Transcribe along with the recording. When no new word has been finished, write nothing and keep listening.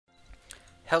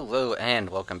Hello and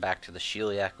welcome back to the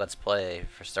Sheliak Let's Play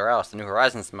for Stellaris, the New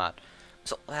Horizons mod.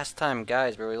 So last time,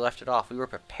 guys, where we left it off, we were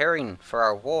preparing for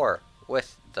our war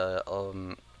with the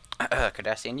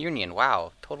Cardassian Union.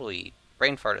 Wow, totally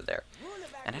brain farted there.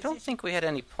 And I don't think we had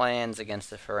any plans against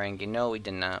the Ferengi. No, we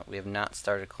did not. We have not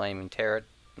started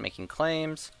making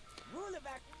claims.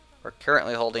 We're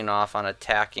currently holding off on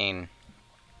attacking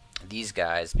these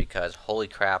guys because, holy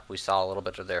crap, we saw a little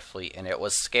bit of their fleet and it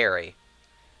was scary.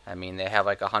 I mean, they have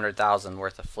like 100,000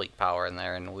 worth of fleet power in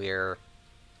there, and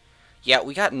yeah,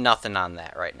 we got nothing on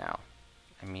that right now.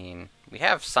 I mean, we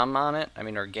have some on it. I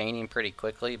mean, we're gaining pretty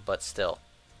quickly, but still.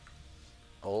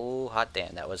 Oh, hot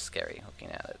damn, that was scary looking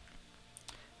at it.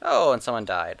 Oh, and someone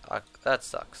died. That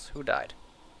sucks. Who died?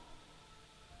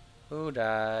 Who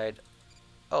died?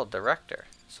 Oh, director.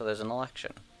 So there's an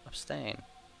election. Abstain.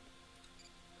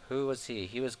 Who was he?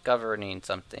 He was governing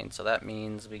something, so that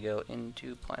means we go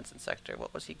into plants and sector.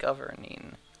 What was he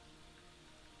governing?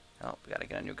 Oh, we gotta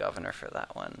get a new governor for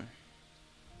that one.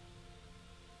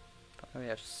 Don't really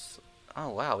have oh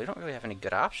wow, we don't really have any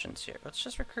good options here. Let's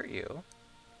just recruit you.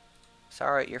 It's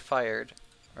alright, you're fired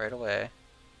right away.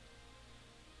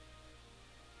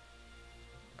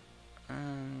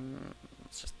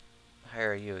 Let's just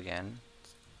hire you again.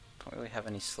 Don't really have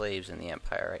any slaves in the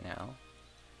Empire right now.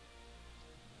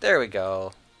 There we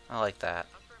go. I like that.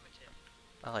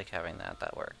 I like having that.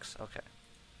 That works. Okay.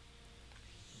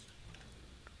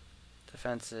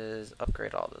 Defenses.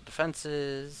 Upgrade all the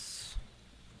defenses.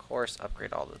 Of course,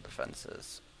 upgrade all the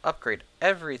defenses. Upgrade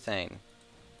everything.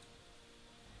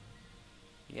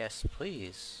 Yes,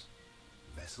 please.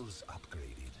 Vessels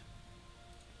upgraded.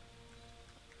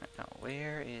 Now,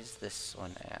 where is this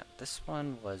one at? This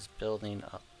one was building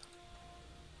up.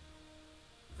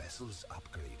 Vessels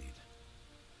upgraded.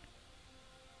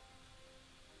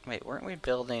 Wait, weren't we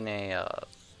building a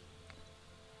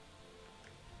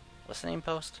listening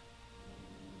post?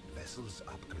 Vessels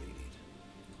upgraded.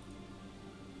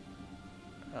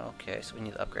 Okay, so we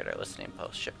need to upgrade our listening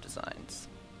post. Ship designs.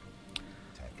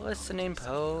 Listening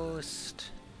post.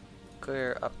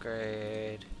 Clear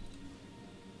upgrade.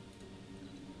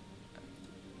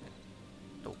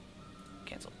 Nope.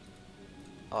 Cancel.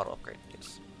 Auto upgrade,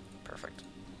 please. Perfect.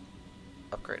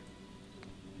 Upgrade.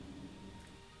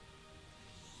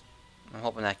 I'm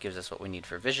hoping that gives us what we need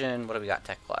for vision. What do we got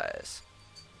tech-wise?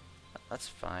 That's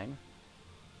fine.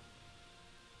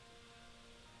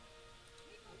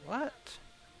 What?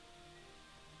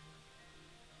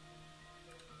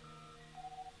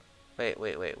 Wait.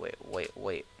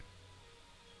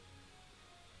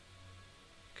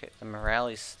 Okay, the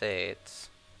morale states.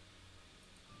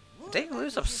 Did they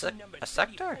lose a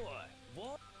sector?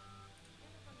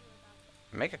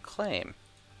 Make a claim.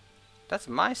 That's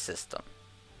my system.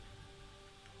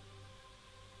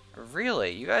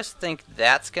 Really? You guys think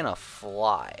that's gonna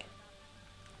fly?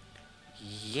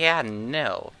 Yeah,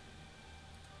 no.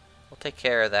 We'll take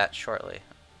care of that shortly.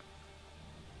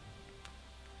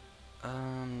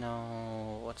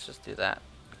 No. Let's just do that.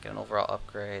 Get an overall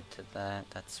upgrade to that.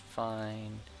 That's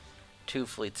fine. 2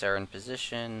 fleets are in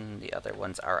position. The other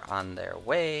ones are on their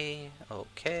way.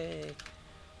 Okay.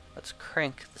 Let's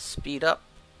crank the speed up.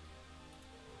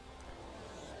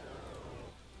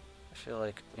 I feel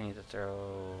like we need to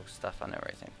throw stuff on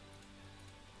everything.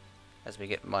 As we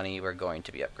get money, we're going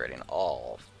to be upgrading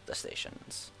all the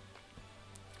stations.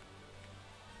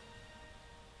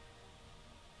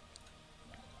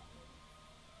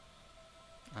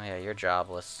 Oh yeah, you're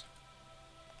jobless.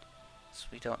 So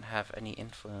we don't have any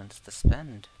influence to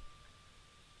spend.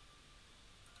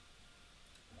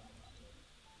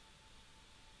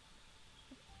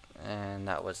 And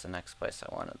that was the next place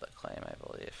I wanted to claim, I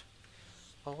believe.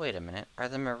 Oh, wait a minute. Are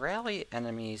the morale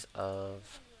enemies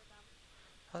of...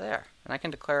 Oh, they are. And I can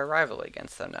declare a rivalry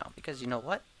against them now. Because you know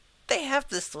what? They have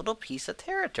this little piece of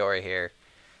territory here.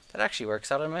 That actually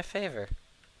works out in my favor.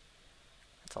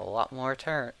 That's a lot more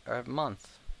a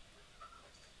month.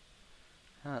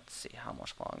 Let's see how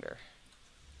much longer.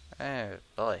 Oh,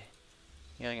 boy.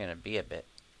 You're going to be a bit.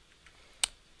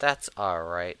 That's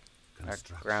alright. Our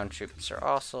ground troops are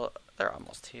also... They're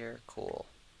almost here. Cool.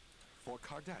 For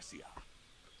Cardassia.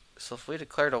 So if we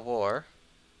declared a war...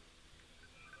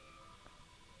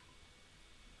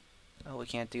 Oh, we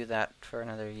can't do that for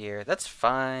another year. That's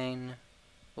fine.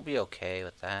 We'll be okay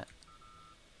with that.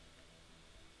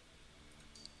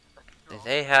 Do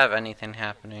they have anything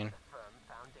happening?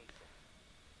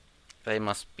 They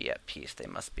must be at peace. They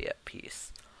must be at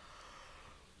peace.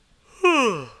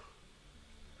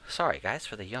 Sorry, guys,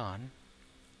 for the yawn.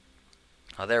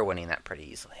 Oh, they're winning that pretty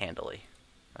easily, handily.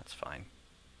 That's fine.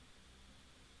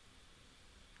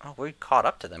 Oh, we caught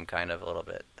up to them kind of a little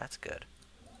bit. That's good.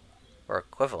 or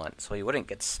equivalent, so he wouldn't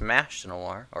get smashed in a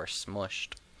war, or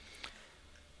smushed.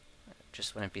 It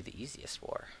just wouldn't be the easiest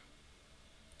war.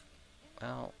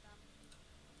 Well,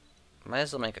 might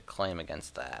as well make a claim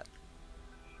against that.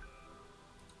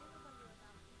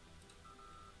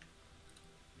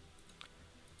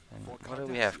 And what do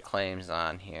we have claims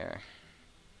on here?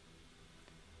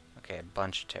 Okay, a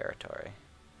bunch of territory.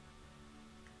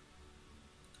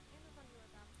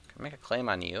 Can I make a claim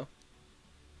on you?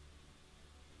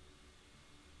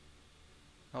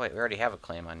 Oh wait, we already have a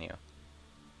claim on you.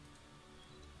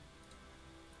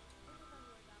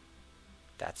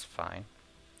 That's fine.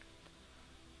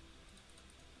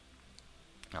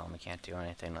 No, we can't do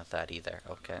anything with that either.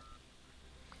 Okay.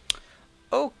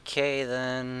 Okay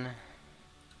then.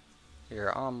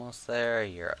 You're almost there.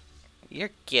 You're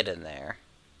getting there.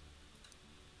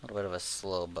 A little bit of a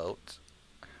slow boat.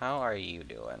 How are you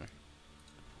doing?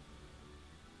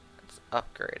 It's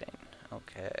upgrading.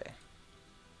 Okay.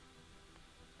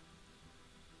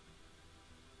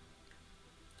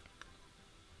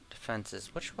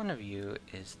 Defenses. Which one of you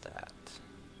is that?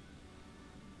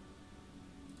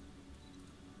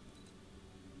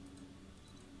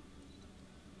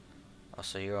 Oh,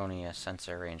 so you're only a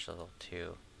sensor range level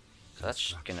 2. So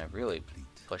that's gonna really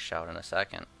push out in a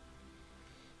second.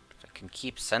 If I can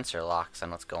keep sensor locks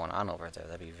on what's going on over there,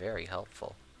 that'd be very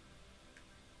helpful.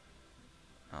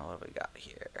 Oh, what do we got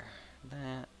here?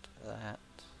 That.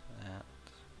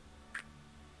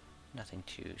 Nothing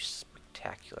too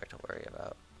spectacular to worry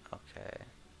about. Okay.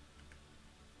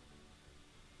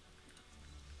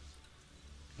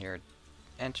 You're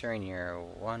entering your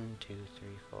 1, 2, 3,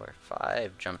 4,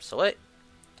 5 jumps away.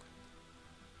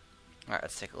 Alright,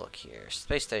 let's take a look here.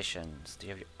 Space stations. Do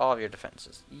you have all of your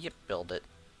defenses? Yep, build it.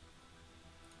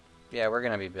 Yeah, we're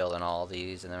going to be building all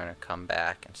these, and then we're going to come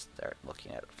back and start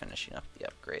looking at finishing up the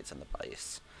upgrades on the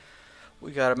base.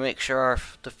 We got to make sure our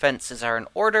defenses are in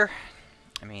order.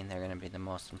 I mean, they're going to be the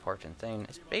most important thing.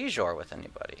 Is Bajor with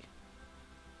anybody?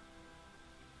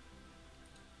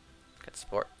 Could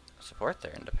support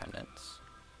their independence.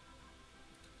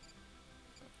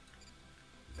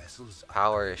 Vessels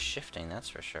Power is shifting, that's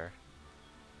for sure.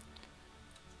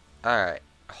 Alright.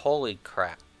 Holy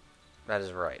crap. That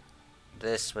is right.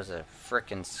 This was a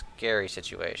frickin' scary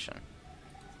situation.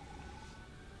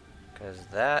 Because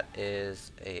that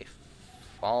is a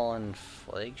fallen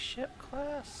flagship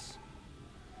class?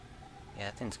 Yeah,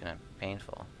 that thing's gonna be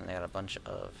painful. And they got a bunch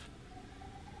of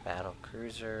battle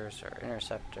cruisers or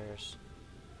interceptors.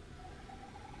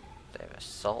 They have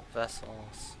assault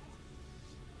vessels.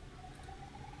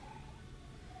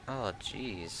 Oh,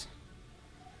 jeez.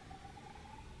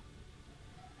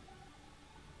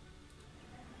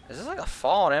 Is this like a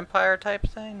Fallen Empire type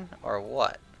thing? Or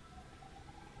what?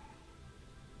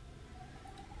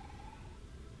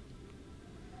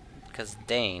 Because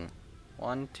Dane.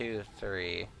 1, 2,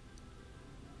 3.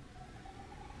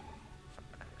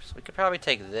 So we could probably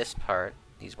take this part.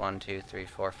 These 1, 2, 3,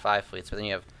 4, 5 fleets. But then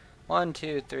you have 1,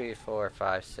 2, 3, 4,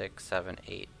 5, 6, 7,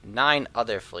 8, 9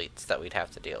 other fleets that we'd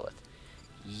have to deal with.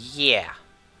 Yeah.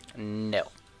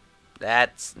 No.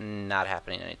 That's not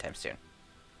happening anytime soon.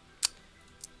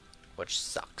 Which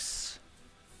sucks.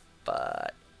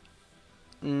 But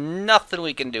nothing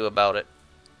we can do about it.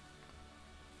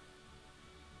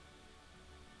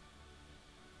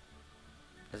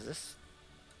 Is this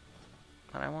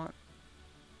what I want?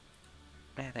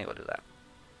 Yeah, I think we'll do that.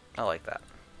 I like that.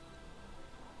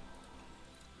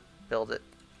 Build it.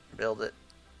 Build it.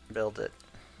 Build it.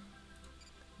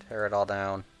 Tear it all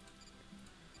down.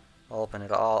 Open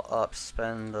it all up.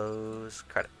 Spend those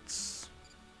credits.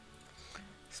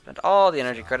 Spend all the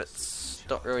energy credits.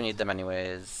 Don't really need them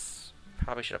anyways.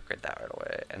 Probably should upgrade that right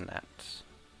away. And that.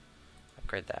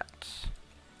 Upgrade that.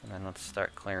 And then let's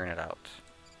start clearing it out.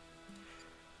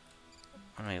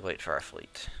 Let me wait for our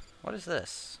fleet. What is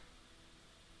this?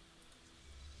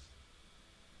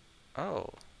 Oh.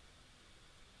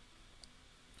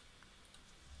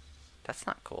 That's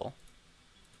not cool.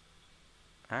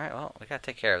 Alright, well, we gotta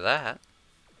take care of that.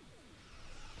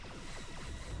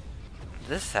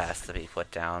 This has to be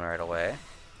put down right away.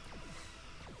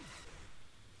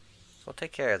 So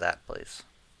take care of that, please.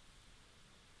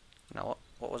 Now,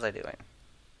 what was I doing?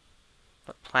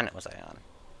 What planet was I on?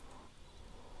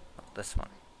 Oh, this one.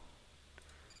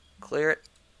 Clear it.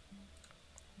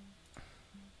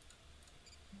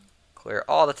 Clear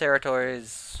all the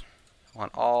territories. I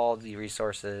want all the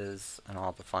resources and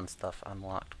all the fun stuff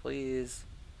unlocked, please.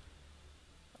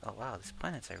 Oh wow, these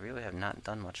planets I really have not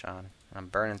done much on. And I'm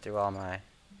burning through all my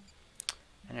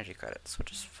energy credits,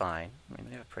 which is fine. I mean,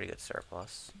 we have a pretty good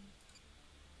surplus.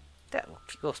 That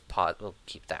we'll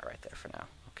keep that right there for now.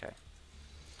 Okay.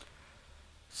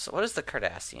 So what is the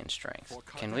Cardassian strength?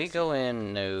 Can we go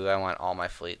in? No, I want all my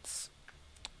fleets.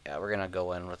 Yeah, we're gonna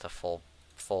go in with a full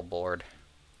board.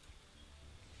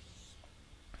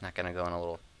 Not gonna go in a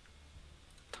little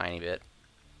tiny bit.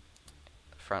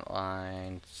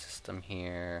 Frontline system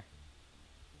here.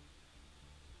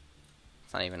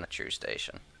 It's not even a true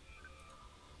station.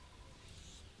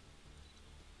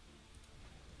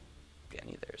 Yeah,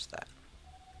 neither is that.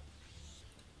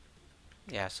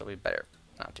 Yeah, so we better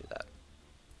not do that.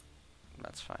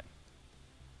 That's fine.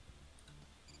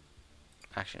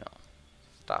 Actually, no.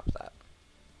 Stop that.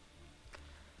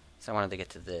 So I wanted to get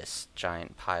to this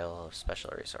giant pile of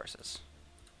special resources.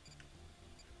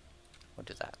 We'll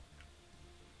do that.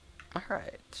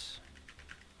 Alright.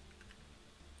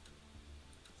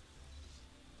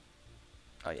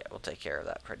 Oh yeah, we'll take care of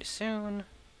that pretty soon.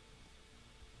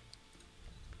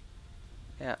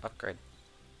 Yeah, upgrade.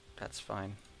 That's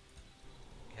fine.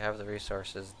 You have the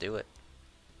resources, do it.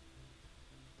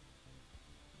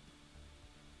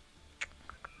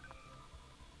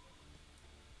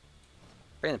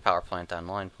 Bring the power plant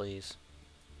online, please.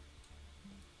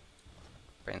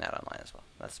 Bring that online as well.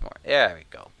 That's more. There we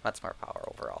go. That's more power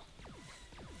overall.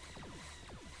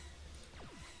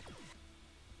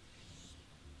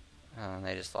 And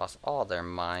they just lost all their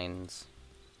mines.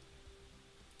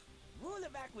 Rule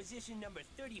of acquisition number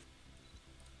 30.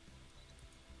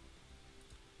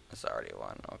 It's already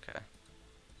one. Okay.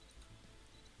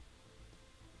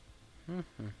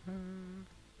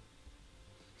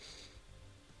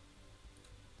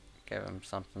 Give him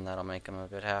something that'll make him a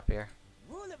bit happier.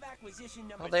 Rule of acquisition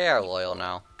number Oh, they are 34. loyal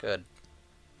now. Good.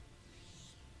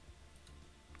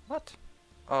 What?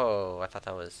 Oh, I thought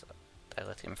that was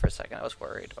dilithium for a second. I was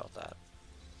worried about that.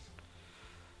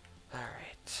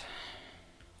 Alright.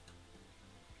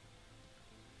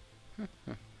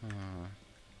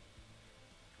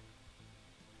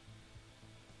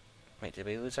 Wait, did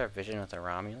we lose our vision with the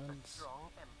Romulans?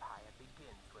 Strong empire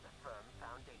begins with a firm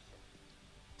foundation.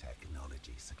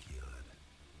 Technology secured.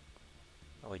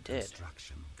 Oh, we did.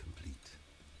 Construction complete.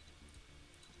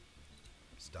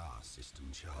 Star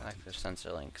system charted. Active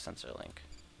sensor link, sensor link.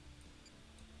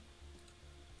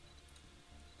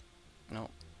 Nope.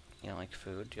 You don't like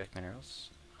food? Do you like minerals?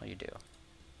 Oh, you do.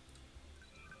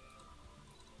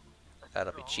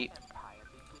 That'll be cheap.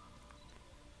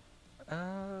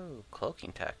 Oh,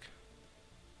 cloaking tech.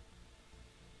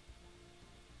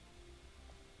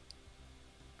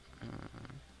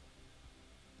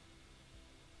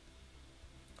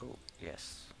 Oh,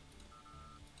 yes.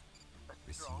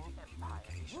 Receiving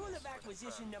communications. Rule of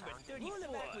acquisition number 34. Rule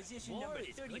of acquisition number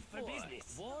 34. For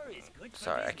business. War is good for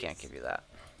Sorry, I business. can't give you that.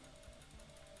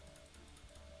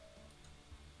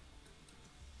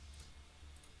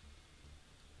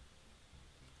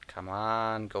 Come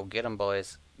on, go get 'em,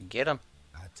 boys. Get 'em.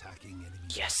 Attacking enemy.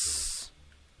 Yes.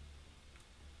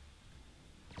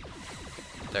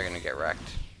 They're gonna get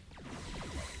wrecked.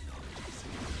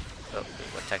 Oh,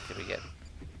 what tech did we get?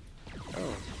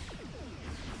 Oh.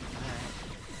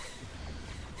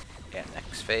 Yeah,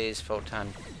 next phase,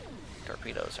 photon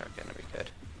torpedoes are gonna be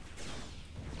good.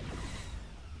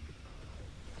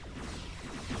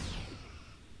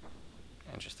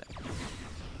 Interesting.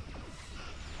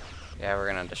 Yeah, we're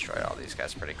gonna destroy all these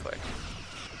guys pretty quick.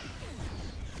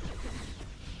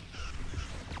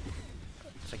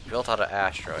 It's like built out of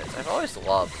asteroids. I've always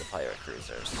loved the pirate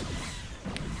cruisers.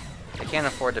 They can't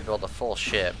afford to build a full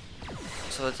ship,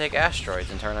 so they take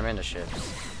asteroids and turn them into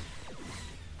ships.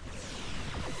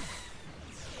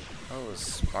 Those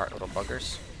smart little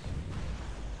buggers.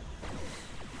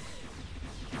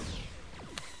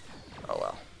 Oh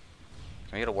well.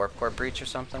 Can we get a warp core breach or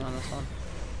something on this one?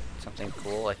 Something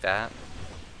cool like that.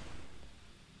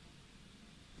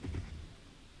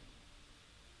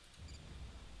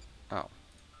 Oh,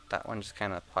 that one just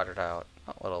kind of puttered out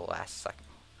a little last second.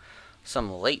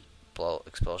 Some late blow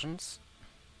explosions.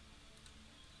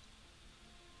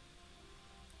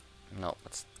 No,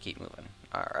 let's keep moving.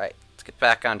 Alright, let's get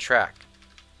back on track.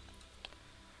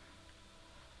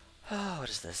 Oh, what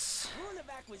is this? Rule of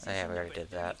Oh, acquisition yeah, we already number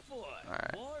did that. 34.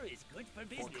 Alright. War is good for For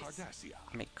business.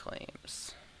 Cardassia. Make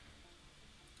claims.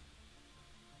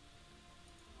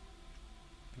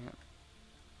 Yep.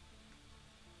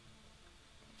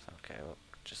 Okay, we'll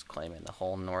just claiming the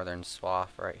whole northern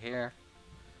swath right here.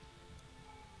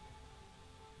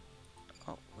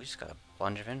 Oh, we just got a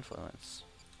bunch of influence.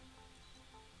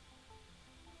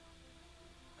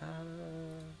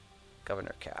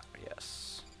 Governor Cap,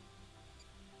 yes.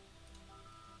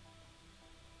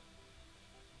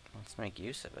 Let's make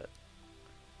use of it.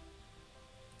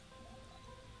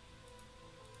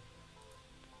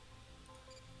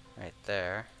 Right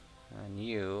there. And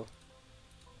you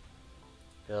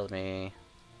Build me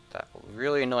that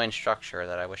really annoying structure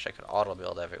that I wish I could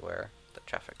auto-build everywhere. The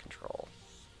traffic control.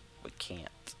 We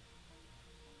can't.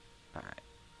 Alright.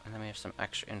 And then we have some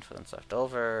extra influence left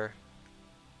over.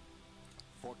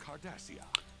 For Cardassia.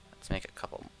 Let's make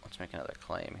another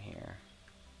claim here.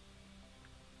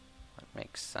 What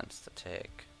makes sense to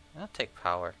take? I'll take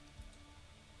power.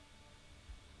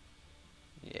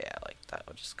 Yeah, like that.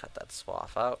 We'll just cut that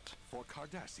swath out. For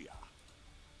Cardassia.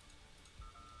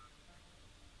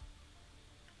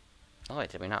 Oh wait,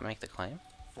 did we not make the claim?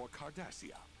 For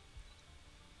Cardassia.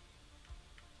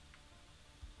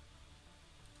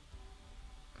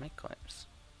 Make claims.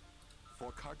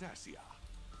 For Cardassia.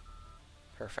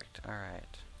 Perfect,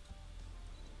 alright.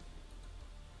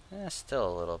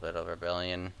 Still a little bit of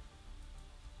rebellion.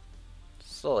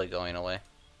 Slowly going away.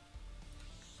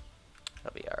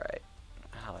 That'll be alright.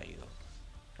 How are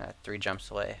you? 3 jumps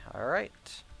away.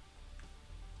 Alright.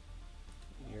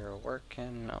 You're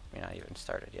working. Nope, you're not even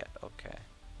started yet. Okay.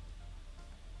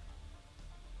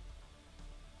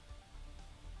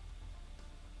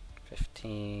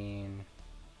 $15,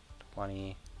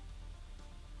 $20.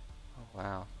 Oh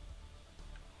wow.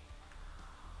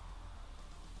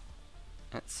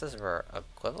 It says we're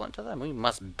equivalent to them? We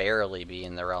must barely be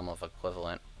in the realm of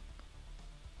equivalent.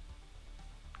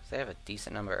 Because they have a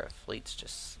decent number of fleets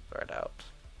just spread out.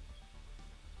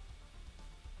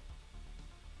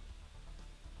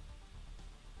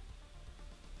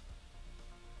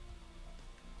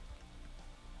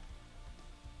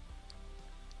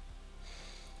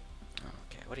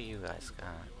 Okay, what do you guys got?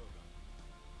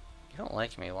 You don't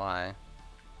like me, why?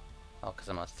 Oh, because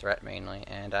I'm a threat mainly,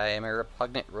 and I am a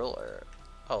repugnant ruler.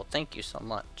 Oh, thank you so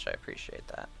much. I appreciate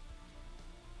that.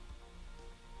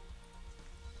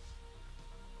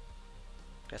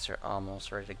 Guess we're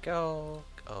almost ready to go.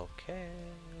 Okay.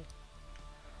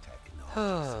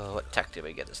 Oh, what tech did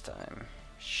we get this time?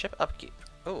 Ship upkeep.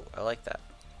 Oh, I like that.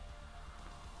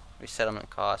 Resettlement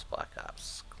cost, Black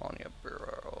Ops, Colonial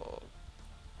Bureau.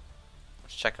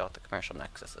 Let's check out the commercial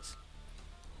nexuses.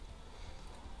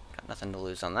 Got nothing to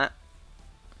lose on that.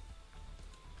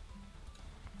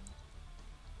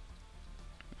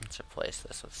 Let's replace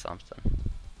this with something.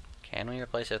 Can we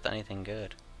replace it with anything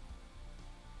good?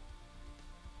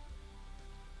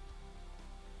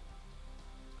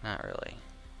 Not really.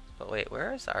 But wait,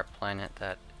 where is our planet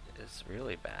that is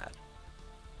really bad?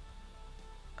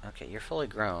 Okay, you're fully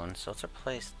grown, so let's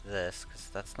replace this, because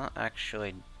that's not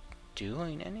actually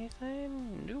doing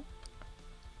anything. Nope.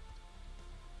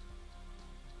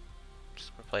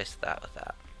 Just replace that with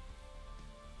that.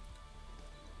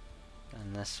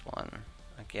 And this one.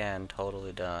 Again,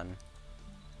 totally done.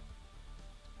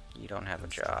 You don't have a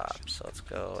job, so let's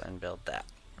go and build that.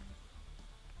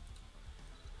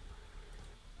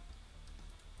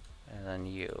 And then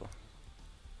you.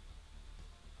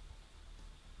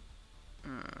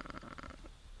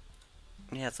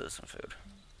 Yeah, let's lose some food.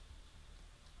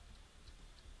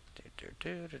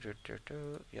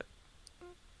 Yep.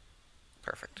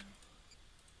 Perfect.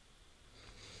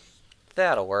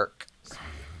 That'll work.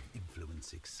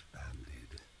 Influence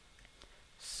expanded.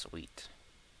 Sweet.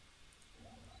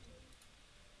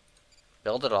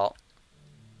 Build it all.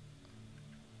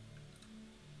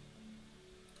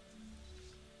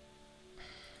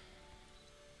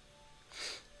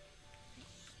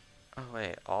 Oh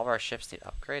wait, all of our ships need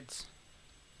upgrades?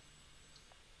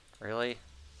 Really?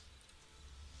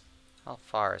 How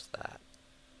far is that?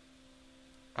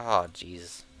 Oh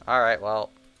jeez. Alright, well.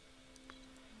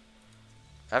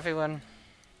 Everyone,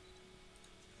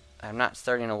 I'm not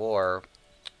starting a war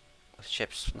with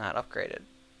ships not upgraded.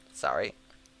 Sorry.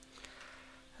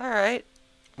 Alright.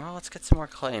 Well, let's get some more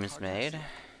claims made.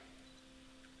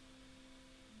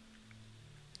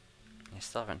 You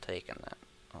still haven't taken that.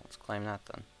 Well, let's claim that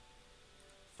then.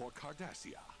 For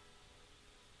Cardassia.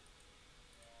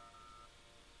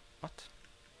 What?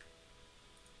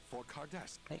 For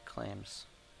Cardassia. Make claims.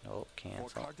 No,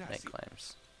 cancel. Cardassia. Make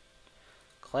claims.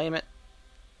 Claim it.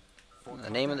 For In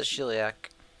the name of the Cardassia. Sheliak.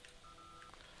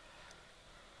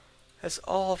 As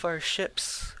all of our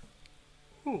ships.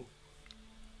 Ooh.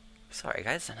 Sorry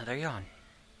guys, another yawn.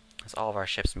 As all of our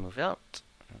ships move out.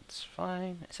 That's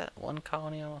fine. Is that one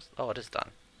colony almost? Oh, it is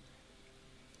done.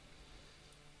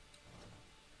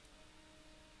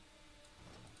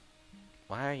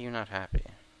 Why are you not happy?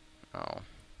 Oh.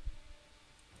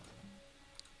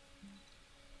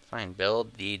 Fine,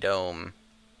 build the dome.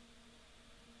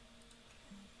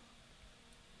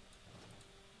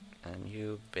 And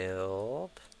you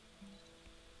build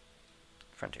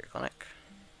Frontier Clinic.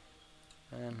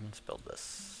 And let's build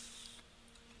this.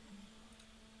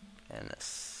 And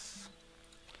this.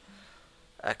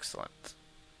 Excellent.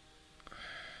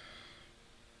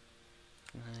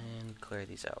 clear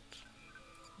these out.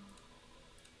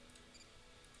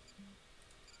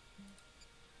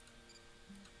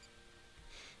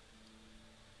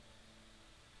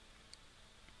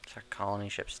 Is our colony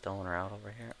ship still en route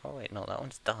over here? Oh wait, no, that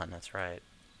one's done, that's right.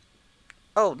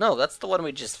 Oh no, that's the one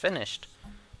we just finished.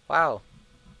 Wow.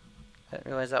 I didn't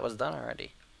realize that was done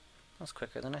already. That was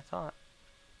quicker than I thought.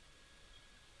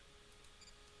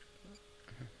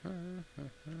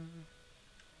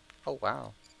 Oh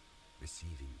wow.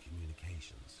 Receiving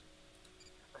communications.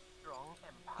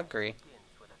 Agree.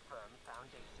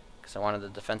 Because I wanted the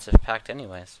defensive pact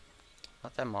anyways.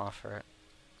 Let them offer it.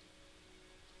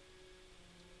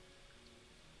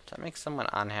 Does that make someone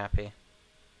unhappy?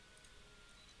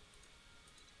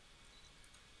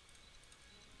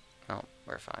 No,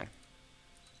 we're fine.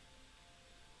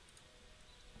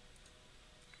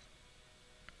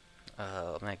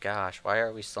 Oh my gosh, why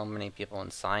are we so many people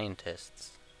and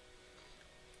scientists?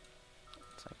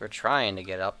 It's like we're trying to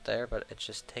get up there, but it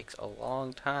just takes a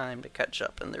long time to catch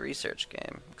up in the research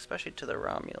game, especially to the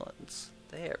Romulans.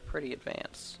 They are pretty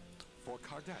advanced. For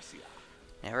Cardassia.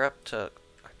 Now we're up to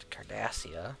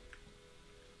Cardassia.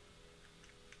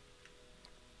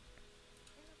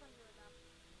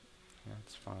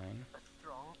 That's fine.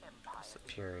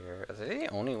 Superior. Are they the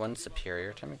only ones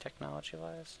superior to me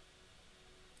technology-wise?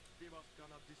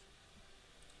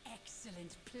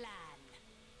 Excellent plan.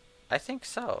 I think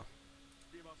so.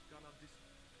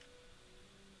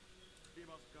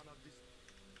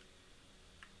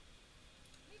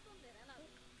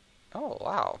 Oh,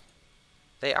 wow.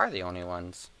 They are the only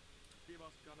ones.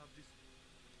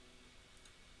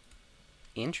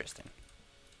 Interesting.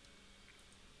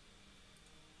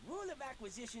 Rule of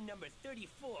acquisition number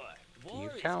 34. Do you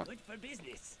War is count? good for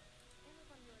business.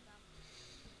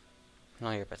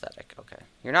 No, you're pathetic. Okay.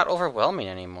 You're not overwhelming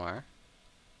anymore.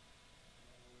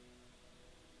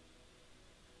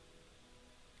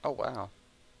 Oh, wow.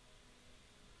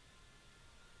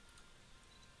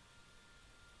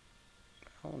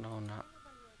 Oh, no, not...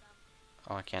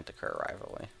 Oh, I can't declare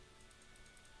rivalry.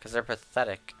 Because they're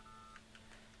pathetic.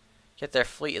 Yet their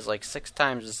fleet is like 6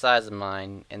 times the size of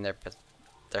mine, and they're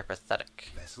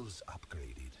pathetic. Vessels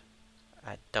upgraded.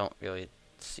 I don't really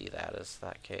see that as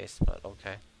that case, but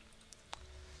okay.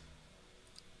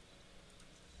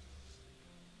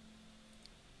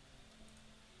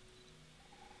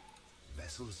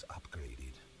 Vessels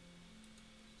upgraded.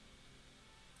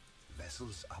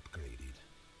 Vessels upgraded.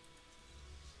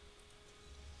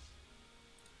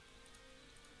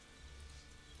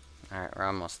 Alright, we're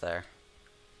almost there.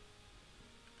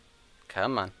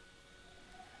 Come on.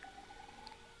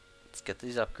 Let's get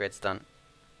these upgrades done.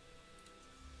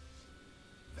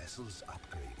 Vessels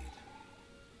upgraded.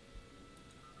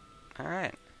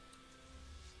 Alright.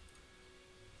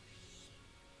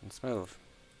 Let's move.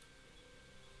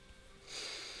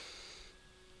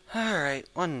 Alright,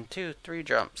 1, 2, 3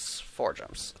 jumps. 4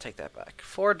 jumps. I'll take that back.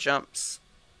 4 jumps,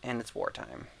 and it's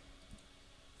wartime.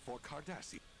 For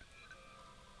Cardassia.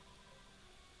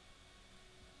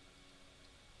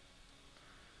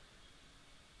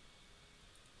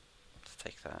 Let's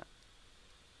take that.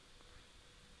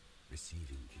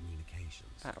 Receiving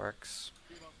communications. That works.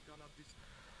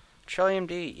 Trillium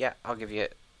D, yeah, I'll give you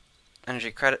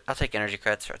energy credit. I'll take energy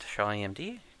credits for Trillium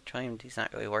D. Trillium D's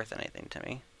not really worth anything to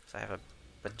me, because I have a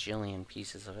bajillion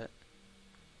pieces of it.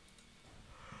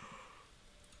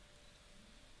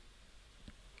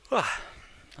 Oh,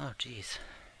 jeez.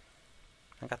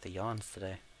 I got the yawns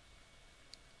today.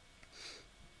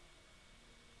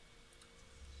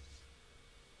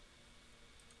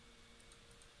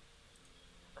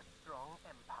 A strong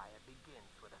empire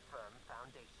begins with a firm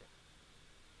foundation.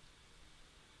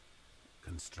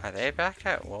 Are they back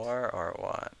at war or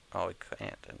what? Oh, we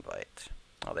can't invite.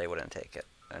 Oh, they wouldn't take it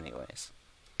anyways.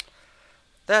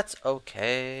 That's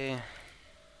okay.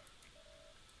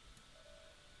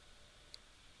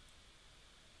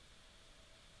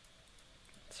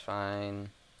 It's fine.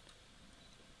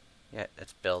 Yeah,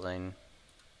 it's building.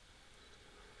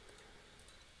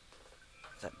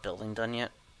 Is that building done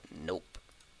yet? Nope.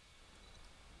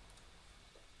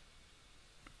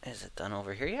 Is it done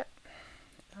over here yet?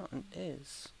 No, it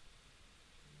is.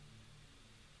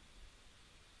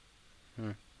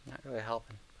 Not really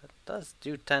helping. But it does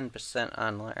do 10%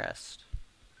 on rest.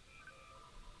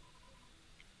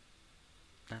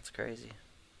 That's crazy.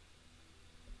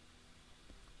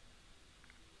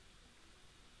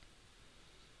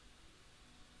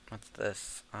 What's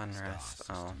this? Unrest.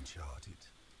 Oh.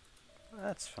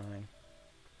 That's fine.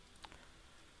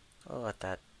 We'll let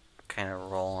that kind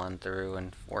of roll on through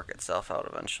and work itself out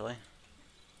eventually.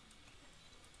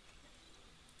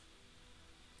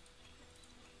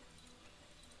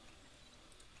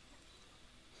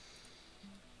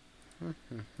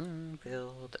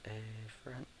 Build a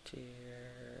frontier.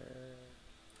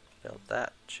 Build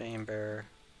that chamber.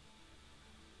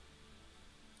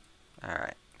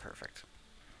 Alright, perfect.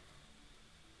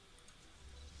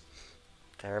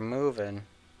 They're moving.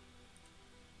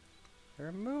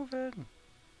 They're moving.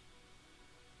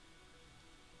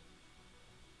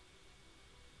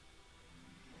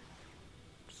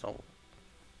 So.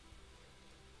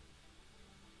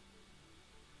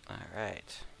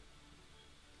 Alright.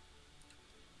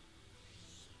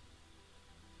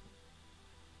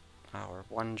 Oh, we're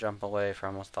one jump away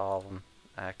from almost all of them.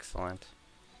 Excellent.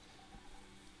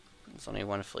 There's only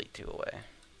one fleet two away.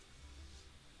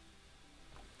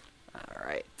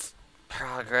 Alright.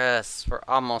 Progress. We're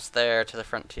almost there to the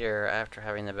frontier after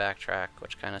having to backtrack,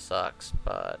 which kind of sucks,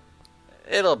 but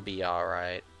it'll be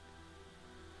alright.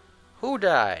 Who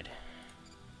died?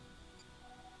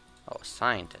 Oh, a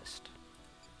scientist.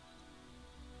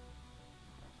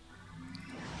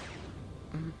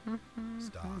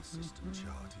 Star system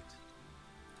charted.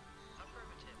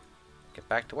 Get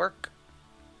back to work.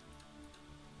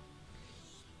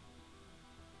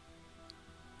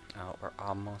 Oh, we're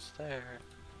almost there.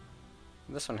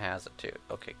 This one has it too.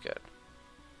 Okay, good.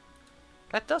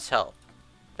 That does help.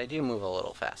 They do move a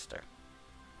little faster.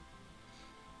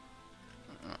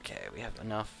 Okay, we have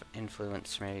enough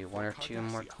influence for maybe one or two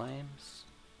more claims.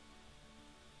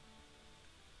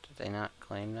 Did they not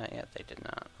claim that yet? They did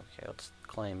not. Okay, let's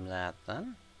claim that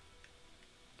then.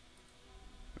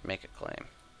 Make a claim.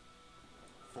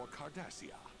 For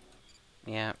Cardassia.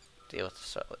 Yeah, deal with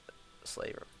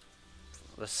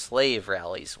the slave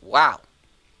rallies. Wow.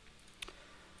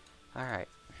 All right.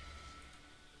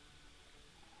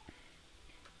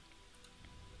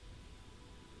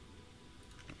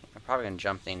 I'm probably gonna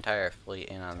jump the entire fleet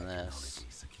in on this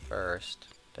first.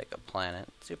 Take a planet.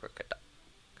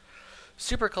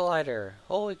 Super Collider.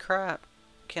 Holy crap.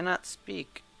 Cannot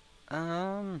speak.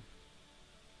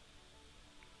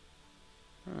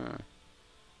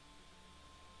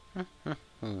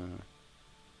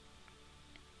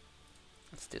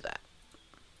 Let's do that.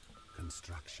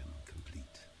 Construction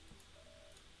complete.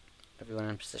 Everyone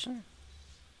in position?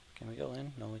 Can we go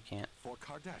in? No, we can't. For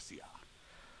Cardassia.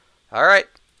 Alright.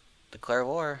 Declare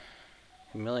war.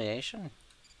 Humiliation?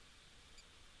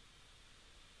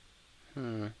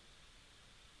 No,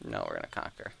 we're gonna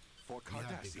conquer. For We have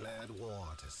Cardassia. declared war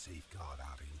to safeguard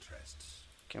our interests.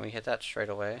 Can we hit that straight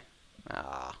away?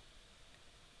 Ah.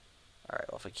 Alright,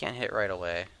 well if we can't hit right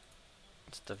away,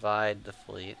 let's divide the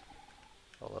fleet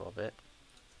a little bit.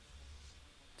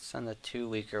 Send the two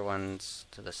weaker ones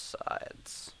to the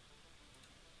sides.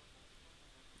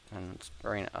 And let's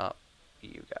bring up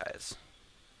you guys.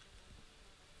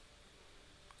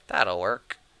 That'll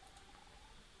work.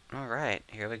 Alright,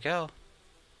 here we go.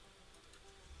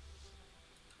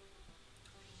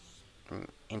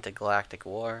 Intergalactic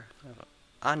war.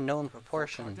 Unknown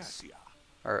proportions. Cardassia.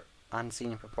 Or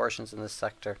unseen proportions in this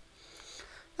sector.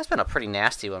 That's been a pretty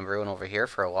nasty one brewing over here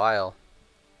for a while.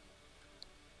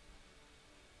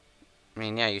 I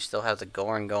mean, yeah, you still have the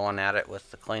Gorn going at it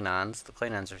with the Klingons. The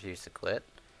Klingons refuse to quit.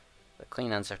 The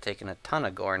Klingons have taken a ton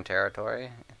of Gorn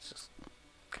territory. It's just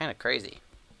kind of crazy.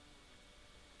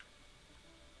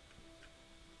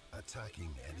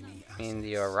 Attacking enemy assets. I mean,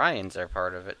 the Orions are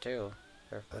part of it too.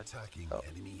 Perfect. Attacking Oh,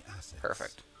 enemy assets.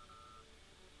 perfect.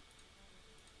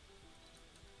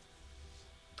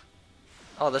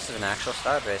 Oh, this is an actual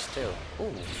starbase too.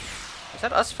 Ooh. Is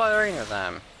that us firing or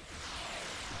them?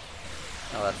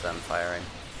 Oh, that's them firing.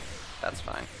 That's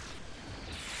fine.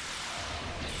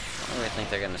 I don't really think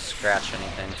they're gonna scratch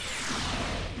anything.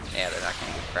 Yeah, they're not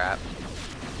gonna do crap.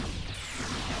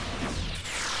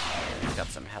 He's got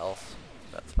some health.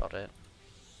 That's about it.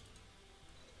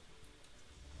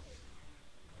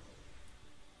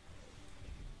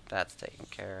 That's taken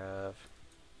care of.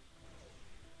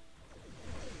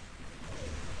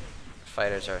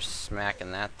 Fighters are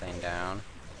smacking that thing down.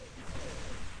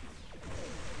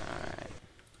 Alright.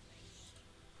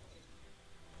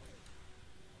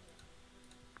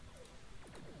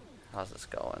 How's this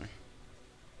going?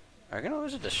 Are we gonna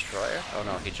lose a destroyer? Oh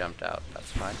no, he jumped out.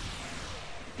 That's fine.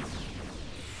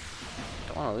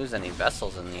 Don't want to lose any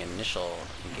vessels in the initial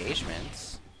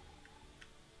engagements.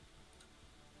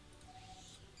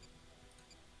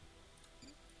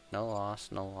 No loss,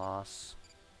 no loss.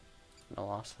 No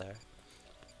loss there.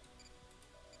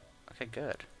 Okay,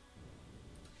 good.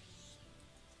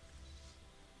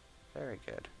 Very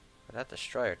good. But that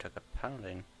destroyer took a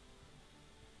pounding.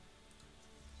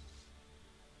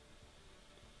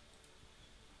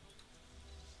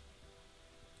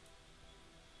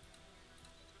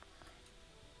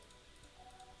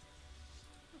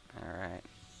 Alright.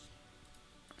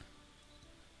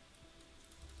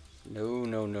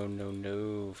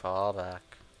 no. Fall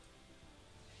back.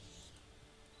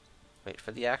 Wait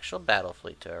for the actual battle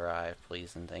fleet to arrive,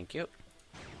 please and thank you.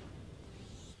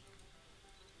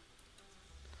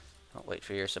 I'll wait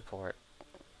for your support.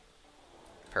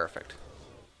 Perfect.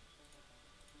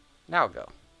 Now go.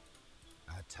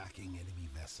 Attacking enemy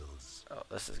vessels. Oh,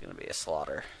 this is gonna be a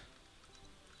slaughter.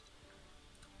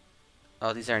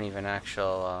 Oh, these aren't even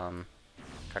actual,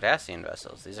 Cardassian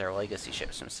vessels. These are legacy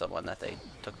ships from someone that they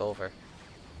took over.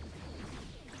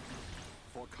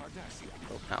 For Cardassia.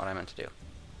 Oh, not what I meant to do.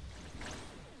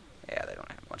 Yeah, they don't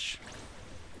have much.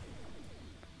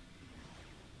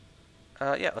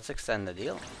 Yeah, let's extend the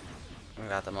deal. We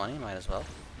got the money, might as well.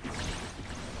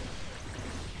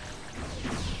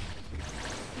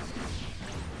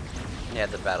 Yeah,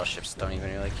 the battleships don't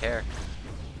even really care.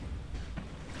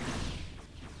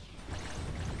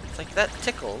 It's like, that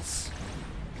tickles.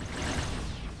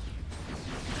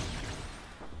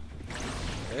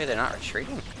 Maybe they're not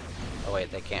retreating? Oh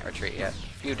wait, they can't retreat yet.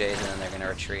 A few days and then they're gonna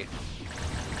retreat.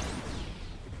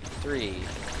 3,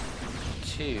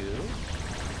 2,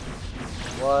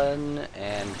 1,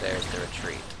 and there's the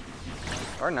retreat.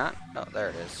 Or not. Oh, there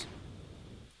it is.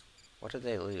 What did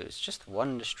they lose? Just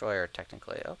one destroyer,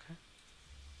 technically. Okay.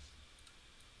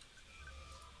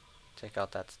 Take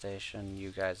out that station. You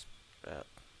guys,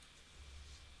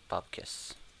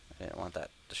 Bobkiss. I didn't want that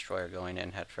destroyer going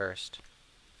in head first.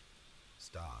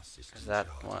 Star system. Is that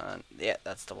charted. one? Yeah,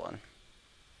 that's the one.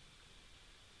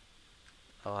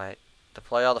 Oh, I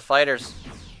deploy all the fighters.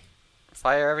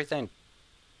 Fire everything.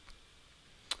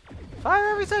 Fire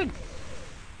everything!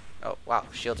 Oh, wow,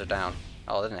 shields are down.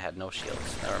 Oh, then it had no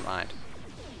shields. Never mind.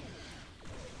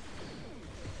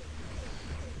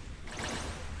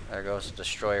 There goes the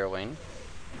destroyer wing.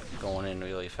 Going in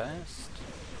really fast.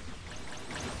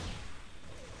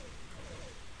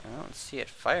 I don't see it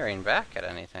firing back at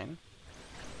anything.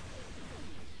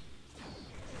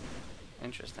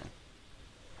 Interesting.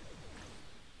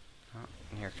 Oh,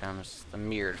 and here comes the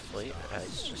mirrored fleet.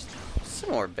 It's just a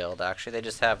similar build, actually. They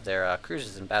just have their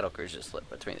cruisers and battle cruisers split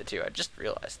between the two. I just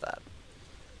realized that.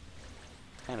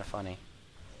 Kind of funny.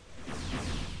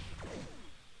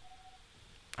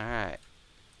 Alright.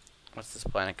 What's this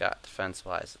planet got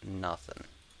defense-wise? Nothing.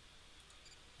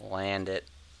 Land it.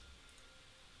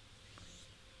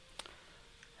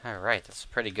 Alright, that's a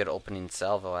pretty good opening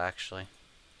salvo, actually.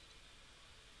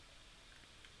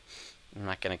 I'm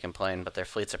not going to complain, but their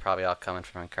fleets are probably all coming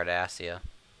from Cardassia.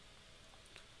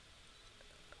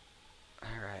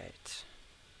 Alright.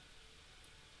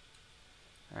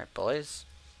 Alright, boys.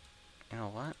 You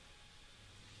know what?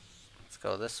 Let's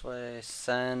go this way.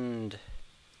 Send...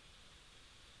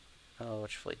 Oh,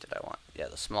 which fleet did I want? Yeah,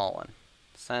 the small one.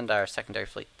 Send our secondary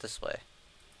fleet this way.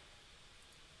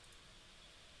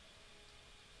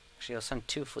 Actually, I'll send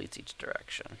 2 fleets each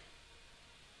direction.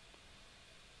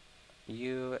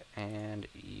 You and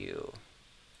you.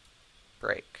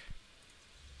 Break.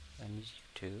 And you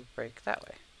 2 break that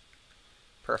way.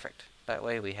 Perfect. That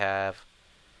way we have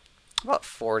about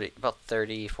 30,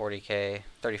 40k,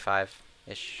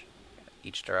 35-ish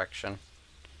each direction.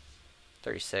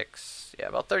 36, yeah,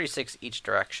 about 36 each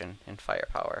direction in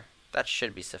firepower. That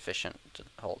should be sufficient to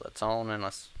hold its own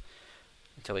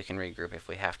until we can regroup if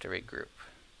we have to regroup.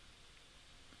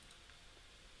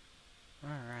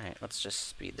 Alright, let's just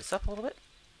speed this up a little bit.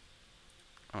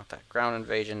 I want that ground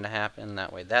invasion to happen,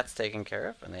 that way that's taken care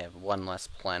of, and they have one less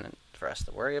planet for us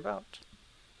to worry about.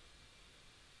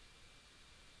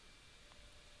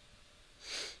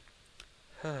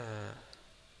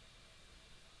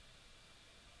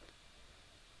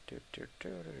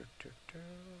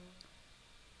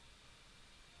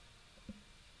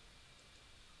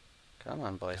 Come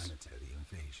on, boys. Planetary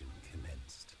invasion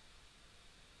commenced.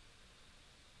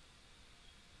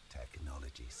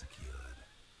 Technology secured.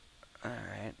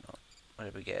 Alright, well, what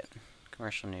did we get?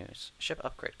 Commercial news. Ship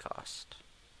upgrade cost.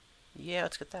 Yeah,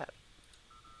 let's get that.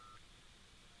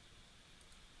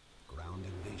 Ground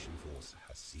invasion force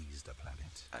has seized a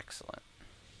planet. Excellent.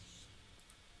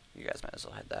 You guys might as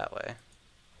well head that way.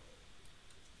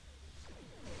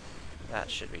 That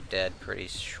should be dead pretty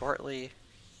shortly.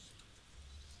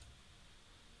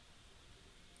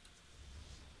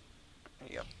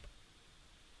 Yep.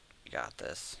 You got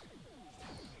this.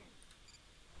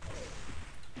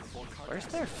 Where's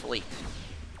their fleet?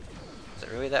 Is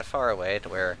it really that far away to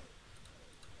where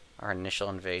our initial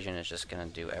invasion is just going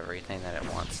to do everything that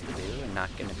it wants to do and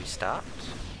not going to be stopped?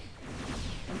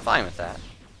 I'm fine with that.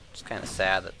 It's kind of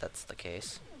sad that that's the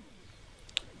case.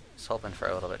 I was hoping for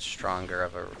a little bit stronger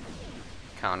of a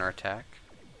counterattack.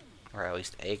 Or at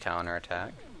least a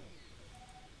counterattack.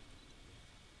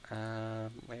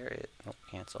 Where is... Oh,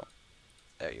 cancel.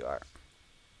 There you are.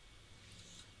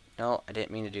 No, I didn't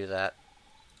mean to do that.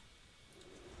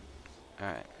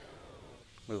 Alright.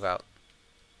 Move out.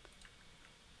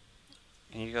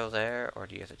 Can you go there, or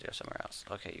do you have to go somewhere else?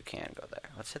 Okay, you can go there.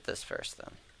 Let's hit this first,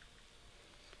 then.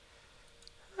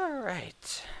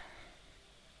 Alright.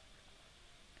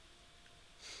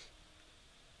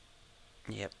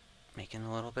 Yep, making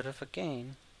a little bit of a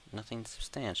gain. Nothing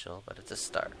substantial, but it's a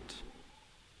start.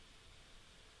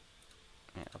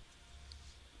 Yeah, I'll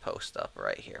post up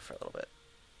right here for a little bit.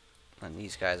 Then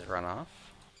these guys run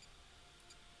off.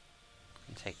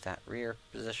 And take that rear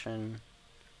position.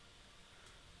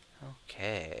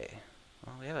 Okay.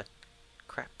 Well, we have a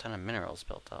crap ton of minerals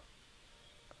built up.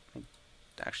 Let me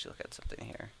actually look at something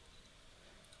here.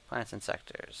 Planets and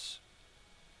sectors.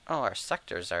 Oh, our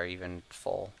sectors are even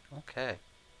full. Okay.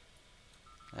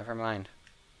 Never mind.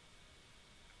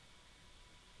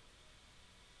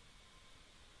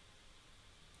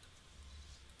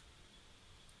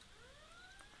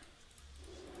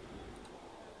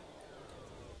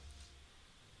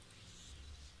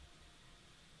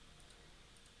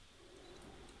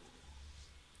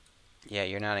 Yeah,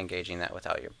 you're not engaging that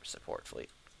without your support fleet.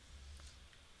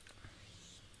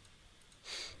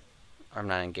 I'm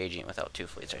not engaging it without 2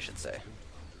 fleets, I should say.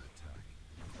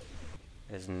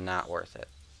 It is not worth it.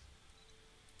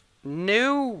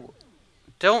 No!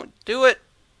 Don't do it!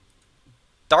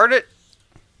 Darn it!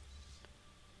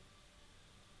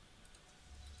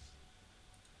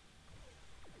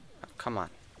 Oh, come on.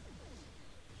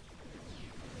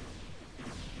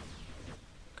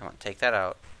 Come on, take that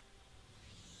out.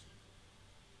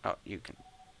 Oh, you can...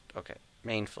 Okay,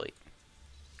 main fleet.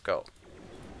 Go.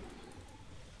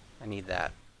 I need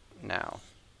that now.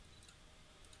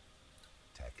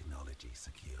 Technology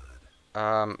secured.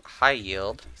 High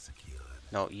yield. Secured.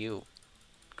 No, you.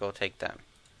 Go take them.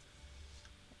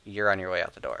 You're on your way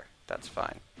out the door. That's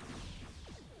fine.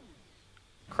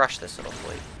 Crush this little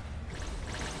fleet.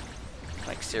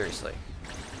 Like, seriously.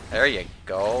 There you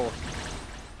go.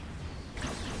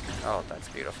 Oh, that's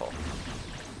beautiful.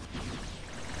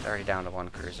 It's already down to 1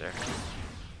 cruiser.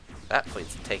 That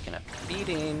fleet's taking a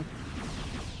beating.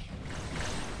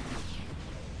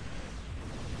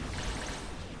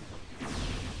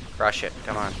 Crush it.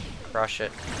 Come on. Crush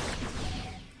it.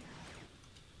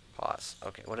 Pause.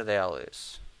 Okay, what did they all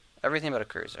lose? Everything but a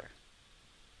cruiser.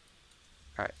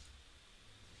 Alright.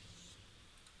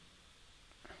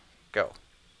 Go.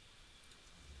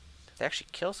 Did they actually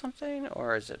kill something?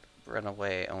 Or is it run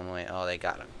away only? Oh, they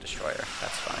got a destroyer.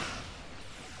 That's fine.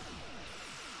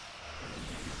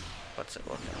 What's it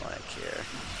looking like here?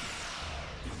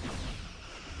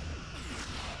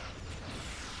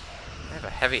 I have a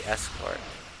heavy escort.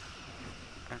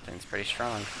 That thing's pretty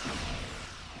strong.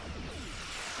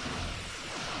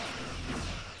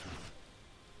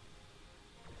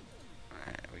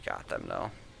 Alright, we got them though.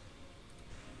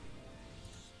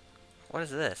 What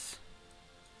is this?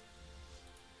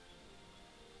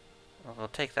 Well, we'll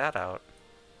take that out.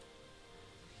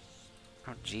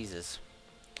 Oh, Jesus.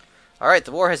 Alright,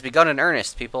 the war has begun in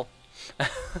earnest, people.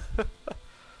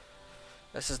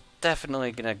 This is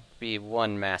definitely gonna be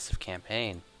one massive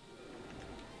campaign.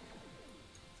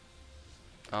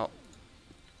 Oh.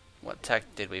 What tech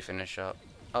did we finish up?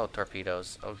 Oh,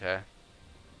 torpedoes. Okay.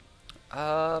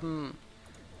 Yeah,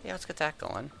 let's get that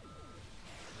going.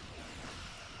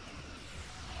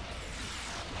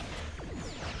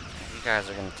 You guys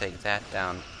are gonna take that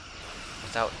down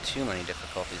without too many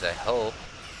difficulties, I hope.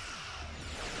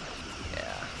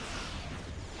 Yeah.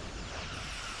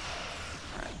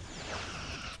 Alright.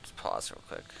 Let's pause real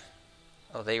quick.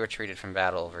 Oh, they retreated from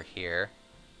battle over here.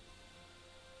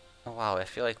 Oh wow, I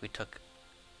feel like we took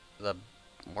the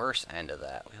worst end of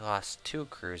that. We lost 2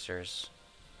 cruisers.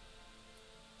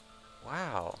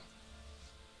 Wow.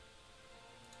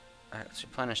 Alright, let's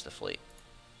replenish the fleet.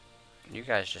 You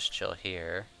guys just chill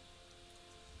here.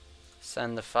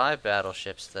 Send the 5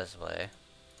 battleships this way.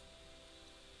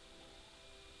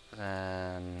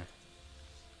 Then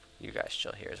you guys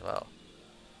chill here as well.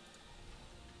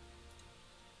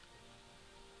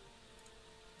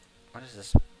 What does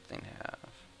this thing have?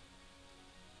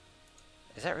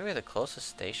 Is that really the closest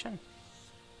station?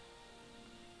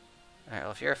 Alright,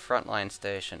 well if you're a frontline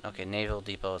station... Okay, Naval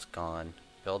Depot is gone.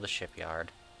 Build a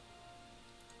shipyard.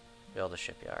 Build a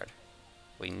shipyard.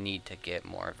 We need to get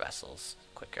more vessels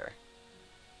quicker.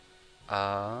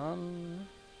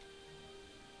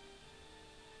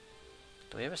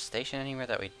 Do we have a station anywhere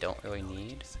that we don't really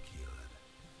need?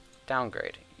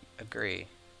 Downgrade. Agree.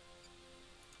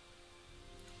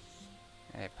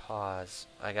 Okay, pause.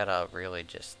 I gotta really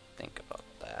just think about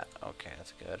that. Okay,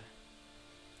 that's good.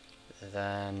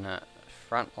 Then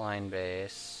frontline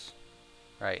base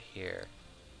right here.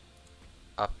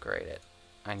 Upgrade it.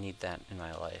 I need that in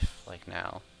my life, like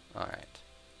now. Alright.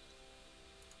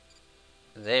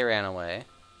 They ran away.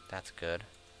 That's good.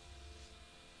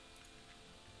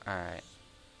 Alright.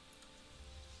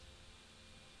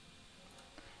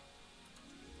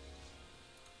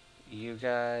 You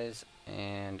guys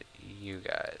and you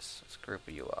guys. Let's group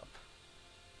you up.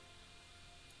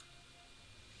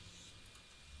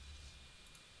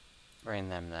 Bring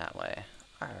them that way.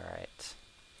 Alright.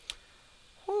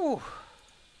 Whew.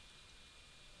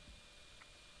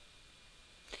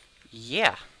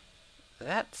 Yeah.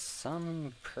 That's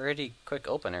some pretty quick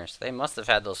openers. They must have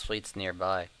had those fleets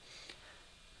nearby.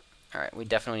 Alright, we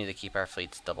definitely need to keep our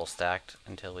fleets double stacked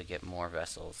until we get more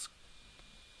vessels.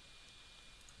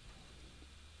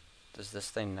 Does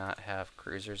this thing not have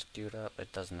cruisers queued up?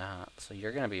 It does not. So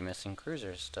you're going to be missing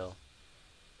cruisers still.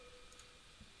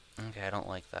 Okay, I don't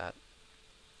like that.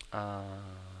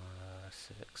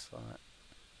 Civic slot.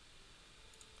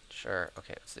 Sure.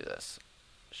 Okay, let's do this.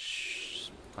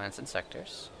 Planets and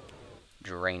sectors.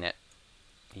 Drain it.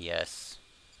 Yes.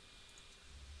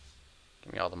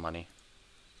 Give me all the money.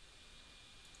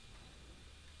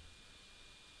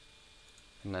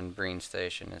 And then Breen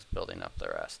Station is building up the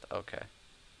rest. Okay.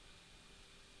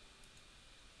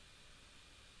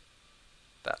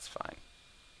 That's fine.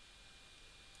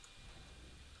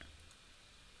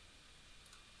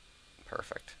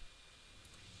 Perfect.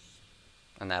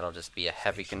 And that'll just be a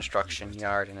heavy construction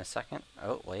yard in a second.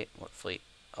 Oh, wait, what fleet?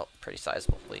 Oh, pretty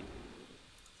sizable fleet.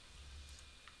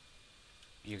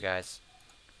 You guys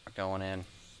are going in.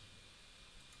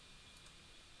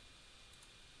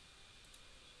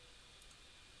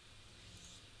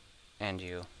 And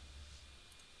you.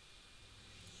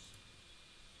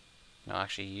 No,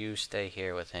 actually, you stay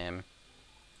here with him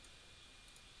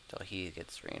till he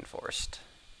gets reinforced.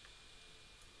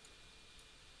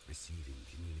 Receiving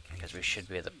communication. Because we should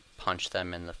be able to punch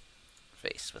them in the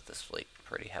face with this fleet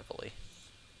pretty heavily.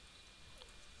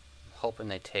 I'm hoping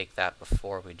they take that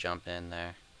before we jump in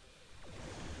there.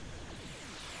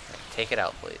 Okay, take it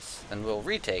out, please. Then we'll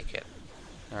retake it.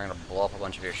 And we're going to blow up a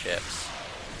bunch of your ships.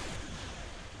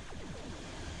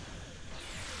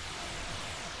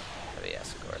 Heavy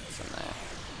escorts in there.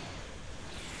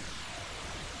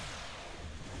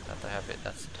 Got the heavy,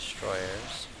 that's the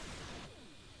destroyers.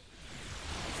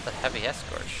 It's the heavy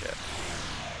escort ship.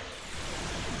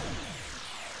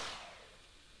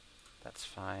 That's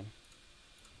fine.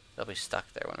 They'll be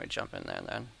stuck there when we jump in there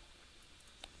then.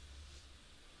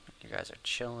 You guys are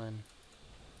chilling.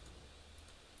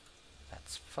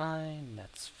 That's fine,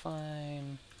 that's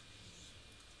fine.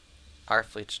 Our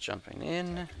fleet's jumping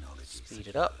in. Speed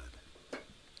it up.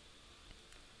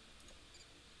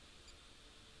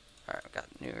 Alright, we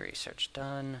got new research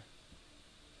done.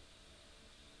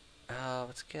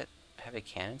 Let's get heavy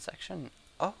cannon section.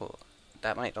 Oh,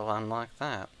 that might unlock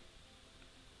that.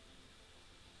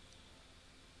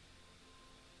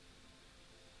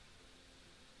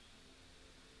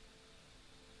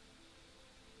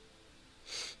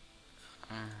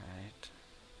 Alright.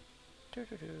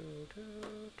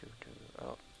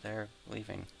 Oh, they're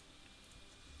leaving.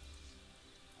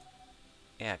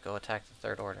 Yeah, go attack the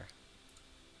Third Order.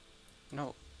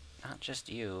 No, not just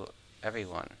you.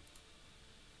 Everyone.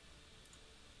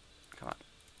 Come on.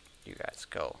 You guys,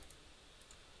 go.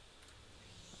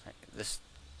 Alright, this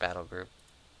battle group.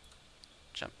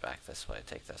 Jump back this way,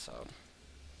 take this out.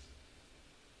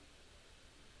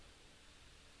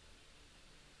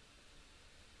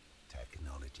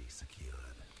 Technology secured.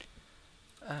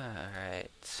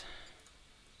 Alright.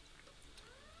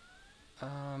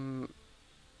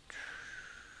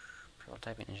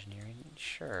 Prototyping engineering?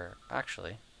 Sure.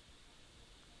 Actually,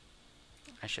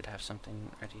 I should have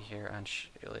something ready here on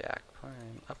Sheliak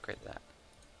Prime. Upgrade that.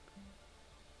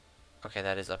 Okay,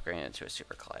 that is upgrading it to a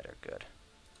super collider. Good.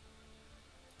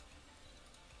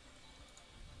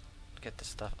 Get this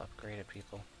stuff upgraded,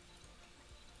 people.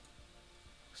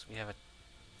 Because we have a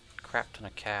crap ton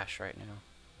of cash right now.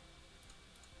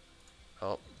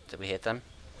 Oh, did we hit them?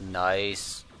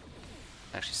 Nice.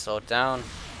 Actually, slow it down.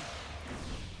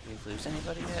 Did we lose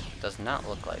anybody yet? Does not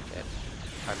look like it.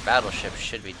 Our battleship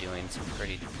should be doing some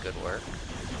pretty good work.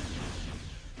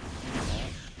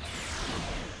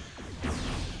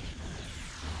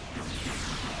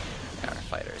 Yeah, our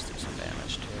fighters do some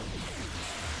damage too.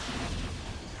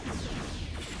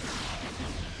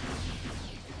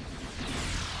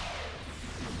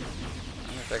 I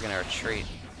wonder if they're gonna retreat.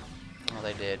 Oh,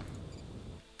 they did.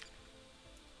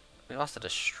 We lost a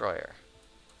destroyer.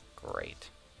 Great.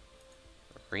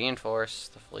 Reinforce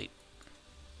the fleet.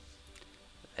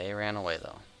 They ran away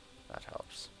though. That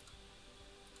helps.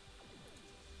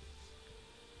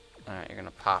 Alright, you're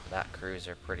gonna pop that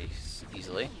cruiser pretty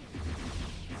easily.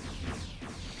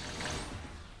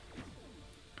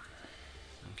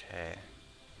 Okay.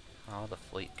 How the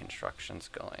fleet construction's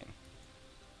going.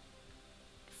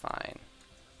 Fine.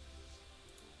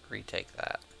 Retake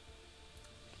that.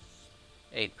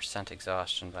 8%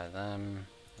 exhaustion by them.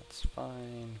 That's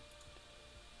fine.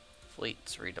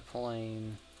 Fleet's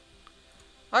redeploying.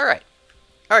 Alright.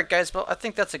 Alright guys, well I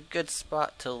think that's a good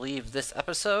spot to leave this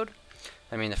episode.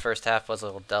 I mean the first half was a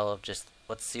little dull of just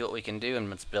let's see what we can do and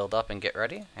let's build up and get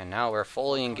ready. And now we're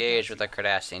fully engaged with the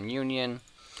Cardassian Union.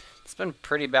 It's been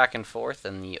pretty back and forth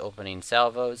in the opening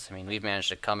salvos. I mean we've managed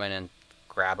to come in and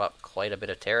grab up quite a bit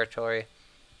of territory.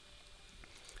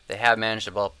 They have managed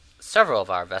to blow up several of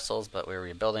our vessels, but we're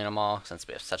rebuilding them all since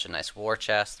we have such a nice war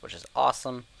chest, which is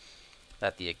awesome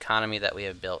that the economy that we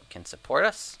have built can support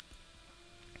us.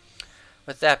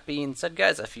 With that being said,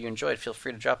 guys, if you enjoyed, feel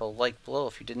free to drop a like below.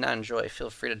 If you did not enjoy, feel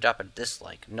free to drop a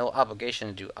dislike. No obligation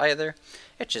to do either.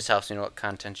 It just helps me know what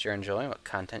content you're enjoying, what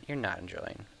content you're not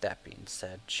enjoying. That being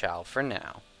said, ciao for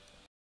now.